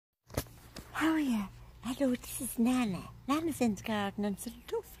How are you? Hello, this is Nana. Nana's in the garden and it's a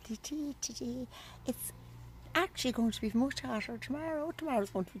lovely tea today. It's actually going to be much hotter tomorrow.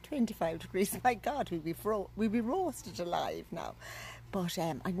 Tomorrow's going to be 25 degrees. My God, we'll be roasted alive now. But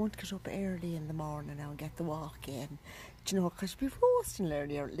I'm going to get up early in the morning now and get the walk in. Do you know, because we'll be roasting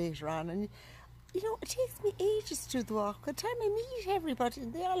later on. And, you know, it takes me ages to do the walk. By the time I meet everybody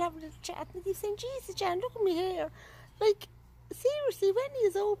and they all have a little chat and they say, Jesus, Jan, look at me hair. Like, seriously, when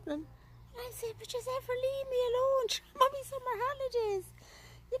is opening? And I say, but just ever leave me alone. Mommy, summer holidays.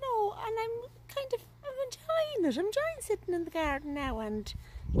 You know, and I'm enjoying it. I'm enjoying sitting in the garden now and,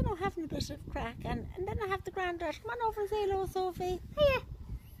 you know, having a bit of crack. And then I have the granddaughter. Come on over and say hello, Sophie. Hiya.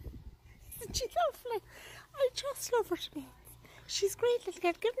 Isn't she lovely? I just love her to bits. She's a great little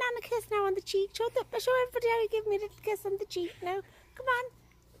girl. Give Nan a kiss now on the cheek. Show everybody how you give me a little kiss on the cheek now. Come on.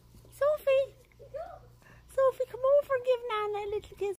 Sophie. Sophie, come over and give Nana a little kiss